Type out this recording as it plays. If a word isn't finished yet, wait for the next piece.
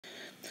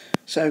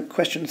So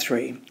question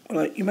 3,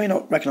 well, you may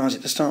not recognise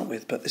it to start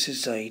with, but this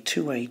is a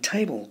two-way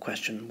table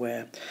question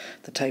where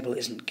the table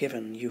isn't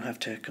given. You have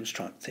to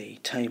construct the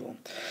table.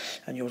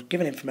 And you're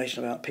given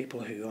information about people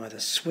who either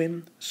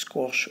swim,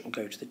 squash or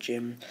go to the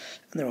gym,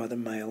 and they're either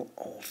male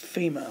or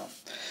female.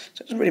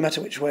 So it doesn't really matter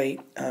which way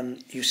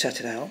you set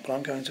it out, but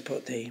I'm going to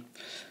put the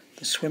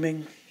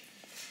swimming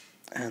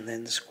and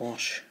then the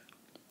squash.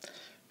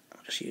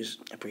 I'll just use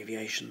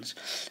abbreviations.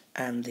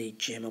 And the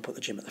gym, I'll put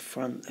the gym at the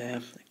front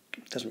there.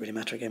 It doesn't really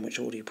matter again which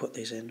order you put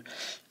these in.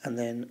 And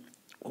then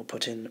we'll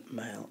put in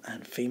male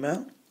and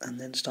female and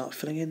then start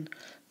filling in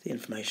the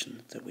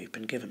information that we've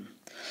been given.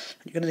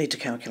 And you're going to need to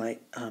calculate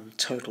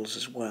totals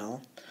as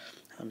well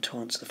to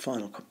answer the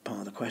final part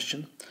of the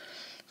question.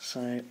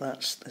 So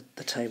that's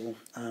the table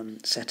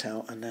set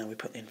out, and now we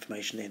put the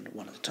information in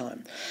one at a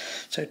time.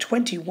 So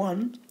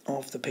 21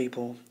 of the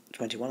people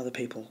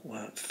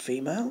were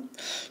female,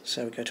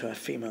 so we go to our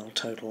female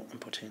total and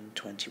put in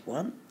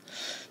 21.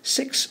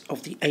 6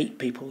 of the 8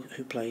 people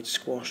who played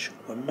squash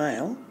were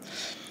male,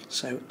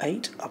 so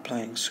 8 are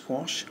playing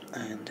squash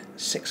and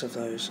 6 of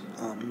those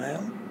are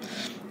male.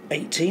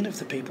 18 of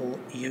the people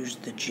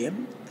used the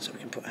gym, so we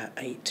can put our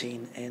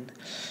 18 in,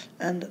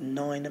 and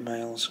 9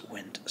 males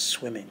went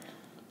swimming.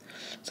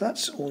 So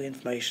that's all the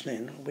information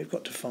in. We've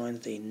got to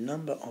find the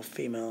number of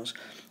females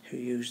who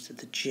used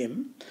the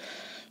gym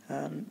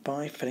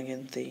by filling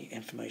in the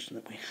information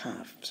that we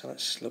have. So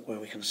let's look where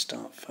we can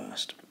start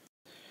first.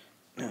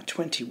 Now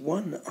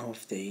 21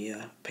 of the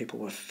people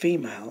were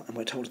female, and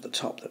we're told at the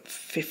top that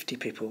 50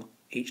 people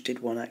each did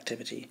one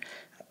activity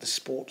at the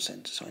sports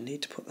centre, so I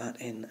need to put that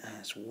in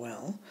as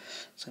well.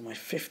 So my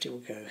 50 will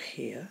go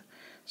here.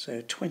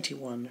 So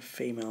 21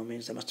 female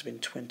means there must have been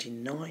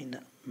 29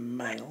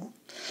 male.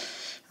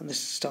 And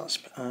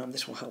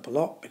this will help a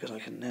lot because I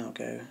can now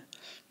go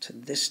to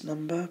this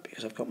number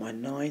because I've got my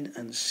 9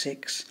 and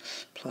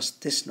 6 plus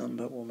this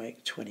number will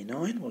make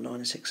 29. Well, 9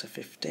 and 6 are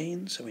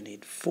 15, so we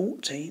need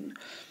 14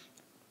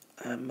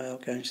 male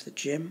going to the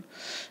gym.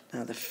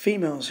 Now the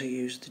females who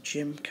use the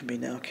gym can be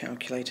now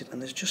calculated,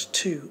 and there's just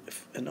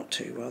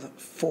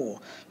 4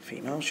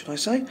 females, should I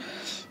say.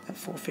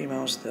 4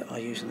 females that are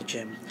using the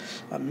gym.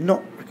 I'm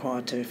not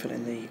required to fill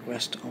in the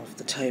rest of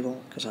the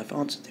table because I've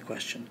answered the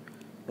question,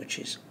 which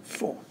is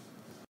 4.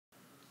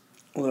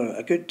 Although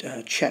a good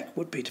check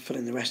would be to fill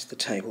in the rest of the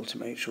table to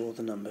make sure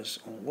the numbers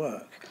all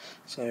work.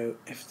 So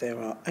if there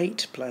are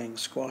 8 playing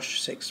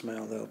squash, 6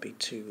 male, there will be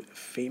 2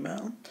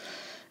 female.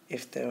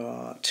 If there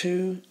are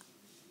 2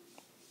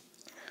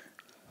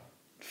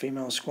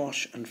 female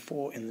squash and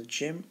 4 in the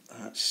gym,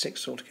 that's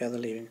 6 altogether,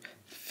 leaving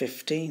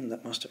 15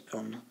 that must have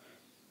gone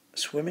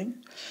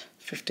swimming.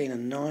 15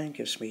 and 9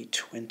 gives me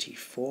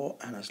 24,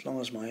 and as long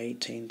as my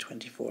 18,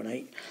 24 and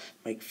 8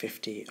 make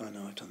 50, I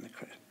know I've done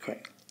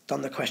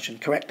the question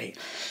correctly.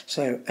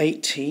 So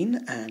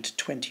 18 and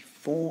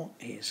 24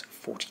 is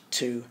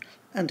 42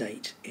 and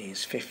 8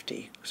 is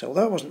 50. So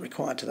although I wasn't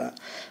required to that,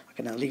 I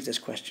can now leave this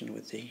question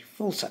with the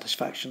full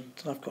satisfaction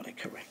that I've got it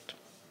correct.